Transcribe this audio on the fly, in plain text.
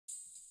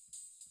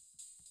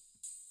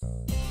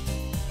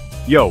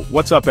Yo,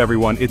 what's up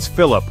everyone, it's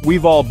Philip.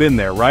 We've all been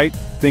there, right?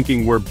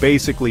 Thinking we're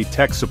basically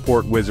tech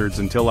support wizards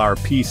until our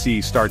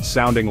PC starts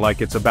sounding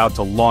like it's about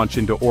to launch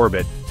into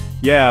orbit.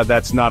 Yeah,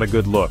 that's not a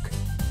good look.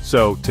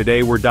 So,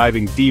 today we're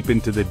diving deep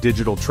into the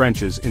digital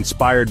trenches,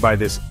 inspired by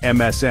this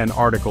MSN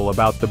article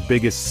about the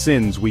biggest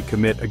sins we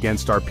commit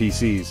against our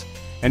PCs.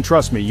 And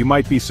trust me, you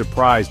might be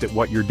surprised at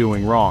what you're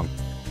doing wrong.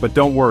 But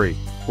don't worry,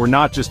 we're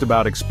not just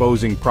about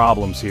exposing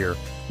problems here,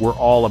 we're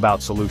all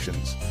about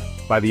solutions.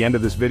 By the end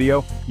of this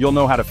video, you'll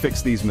know how to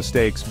fix these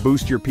mistakes,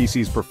 boost your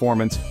PC's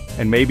performance,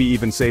 and maybe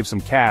even save some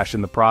cash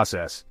in the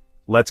process.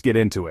 Let's get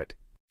into it.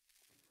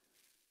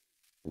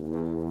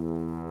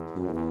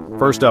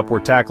 First up,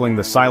 we're tackling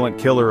the silent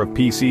killer of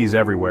PCs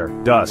everywhere,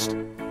 dust.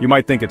 You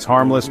might think it's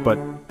harmless, but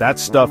that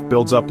stuff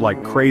builds up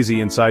like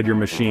crazy inside your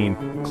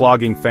machine,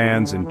 clogging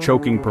fans and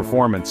choking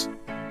performance.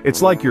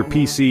 It's like your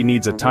PC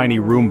needs a tiny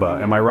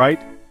Roomba, am I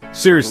right?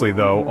 Seriously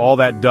though, all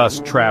that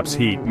dust traps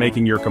heat,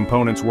 making your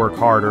components work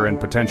harder and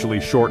potentially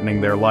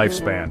shortening their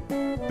lifespan.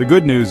 The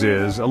good news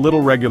is, a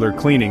little regular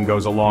cleaning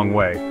goes a long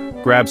way.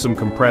 Grab some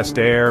compressed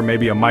air,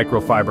 maybe a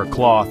microfiber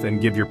cloth, and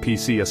give your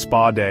PC a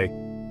spa day.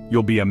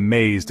 You'll be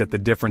amazed at the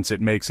difference it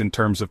makes in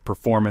terms of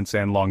performance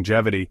and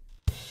longevity.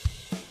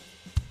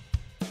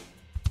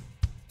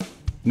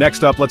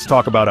 Next up, let's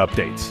talk about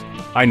updates.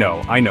 I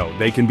know,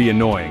 they can be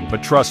annoying,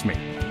 but trust me,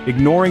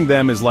 ignoring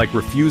them is like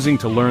refusing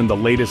to learn the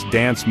latest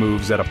dance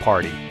moves at a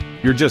party.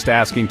 You're just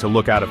asking to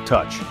look out of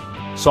touch.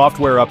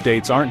 Software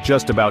updates aren't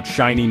just about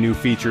shiny new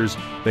features,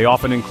 they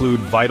often include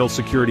vital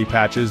security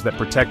patches that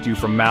protect you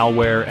from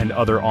malware and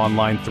other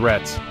online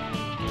threats.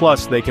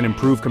 Plus, they can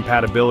improve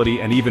compatibility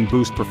and even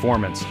boost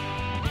performance.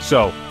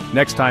 So,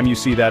 next time you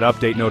see that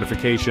update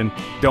notification,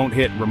 don't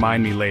hit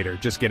remind me later,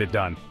 just get it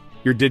done.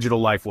 Your digital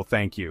life will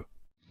thank you.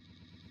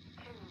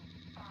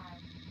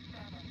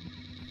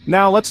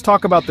 Now let's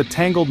talk about the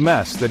tangled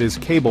mess that is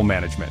cable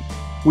management.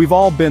 We've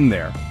all been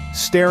there,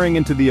 staring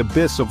into the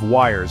abyss of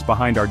wires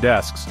behind our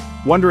desks,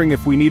 wondering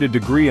if we need a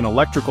degree in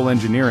electrical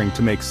engineering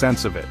to make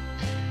sense of it.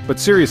 But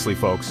seriously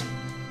folks,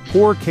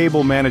 poor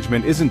cable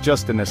management isn't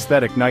just an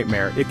aesthetic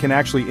nightmare, it can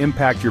actually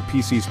impact your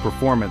PC's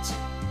performance.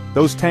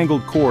 Those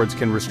tangled cords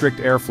can restrict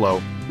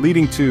airflow,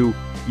 leading to,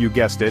 you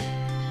guessed it,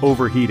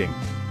 overheating.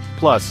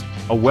 Plus,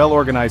 a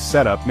well-organized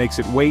setup makes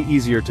it way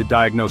easier to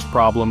diagnose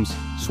problems,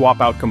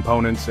 swap out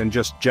components, and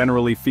just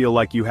generally feel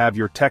like you have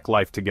your tech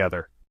life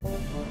together.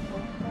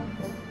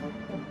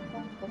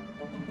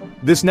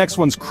 This next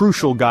one's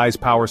crucial, guys.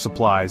 Power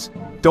supplies.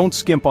 Don't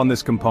skimp on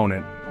this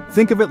component.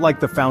 Think of it like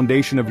the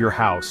foundation of your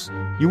house.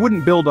 You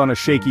wouldn't build on a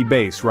shaky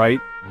base, right?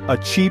 A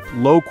cheap,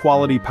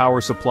 low-quality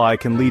power supply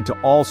can lead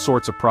to all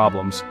sorts of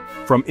problems,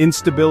 from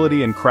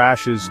instability and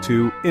crashes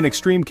to, in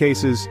extreme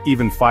cases,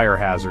 even fire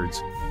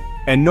hazards.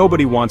 And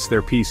nobody wants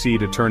their PC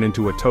to turn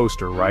into a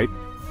toaster, right?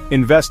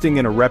 Investing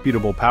in a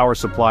reputable power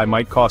supply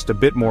might cost a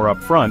bit more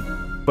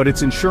upfront, but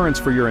it's insurance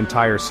for your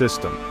entire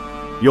system.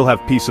 You'll have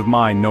peace of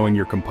mind knowing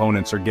your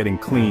components are getting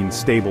clean,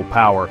 stable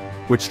power,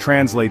 which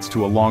translates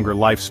to a longer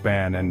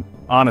lifespan and,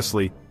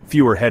 honestly,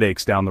 fewer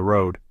headaches down the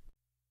road.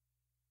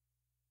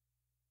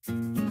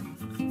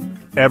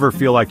 Ever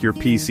feel like your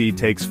PC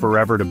takes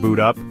forever to boot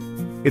up?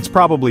 It's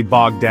probably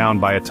bogged down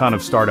by a ton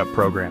of startup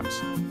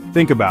programs.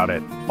 Think about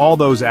it, all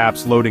those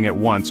apps loading at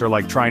once are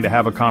like trying to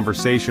have a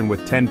conversation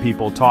with 10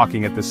 people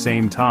talking at the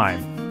same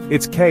time.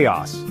 It's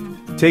chaos.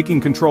 Taking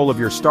control of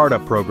your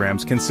startup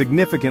programs can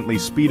significantly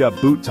speed up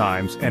boot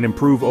times and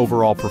improve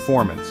overall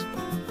performance.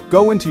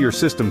 Go into your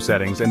system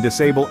settings and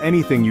disable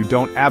anything you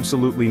don't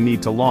absolutely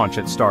need to launch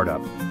at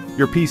startup.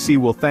 Your PC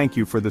will thank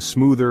you for the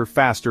smoother,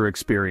 faster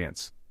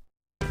experience.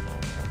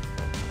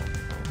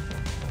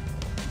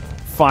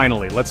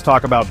 Finally, let's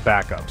talk about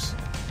backups.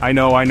 I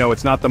know,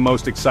 it's not the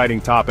most exciting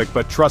topic,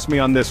 but trust me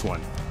on this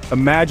one.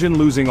 Imagine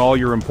losing all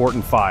your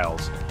important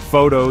files,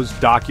 photos,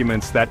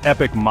 documents, that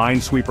epic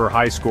Minesweeper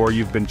high score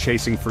you've been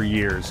chasing for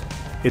years.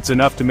 It's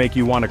enough to make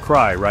you want to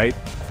cry, right?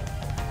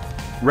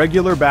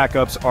 Regular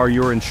backups are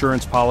your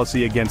insurance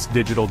policy against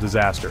digital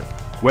disaster.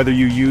 Whether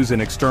you use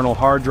an external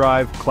hard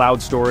drive, cloud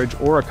storage,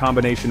 or a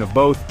combination of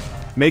both,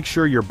 make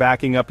sure you're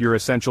backing up your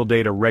essential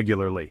data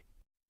regularly.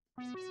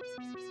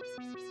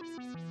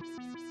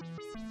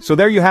 So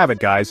there you have it,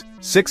 guys.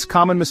 6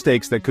 common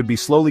mistakes that could be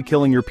slowly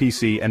killing your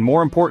PC, and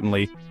more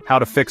importantly, how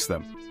to fix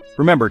them.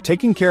 Remember,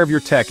 taking care of your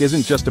tech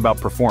isn't just about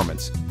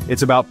performance.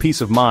 It's about peace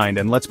of mind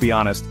and, let's be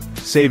honest,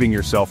 saving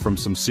yourself from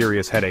some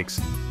serious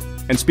headaches.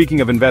 And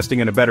speaking of investing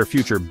in a better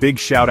future, big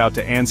shout out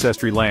to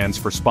Ancestry Lands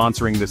for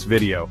sponsoring this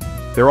video.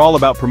 They're all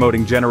about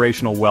promoting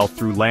generational wealth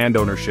through land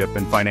ownership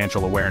and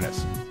financial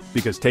awareness.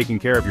 Because taking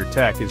care of your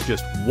tech is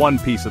just one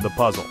piece of the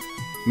puzzle.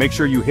 Make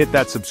sure you hit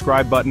that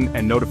subscribe button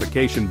and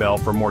notification bell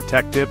for more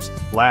tech tips,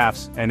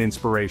 laughs, and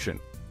inspiration.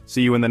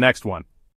 See you in the next one.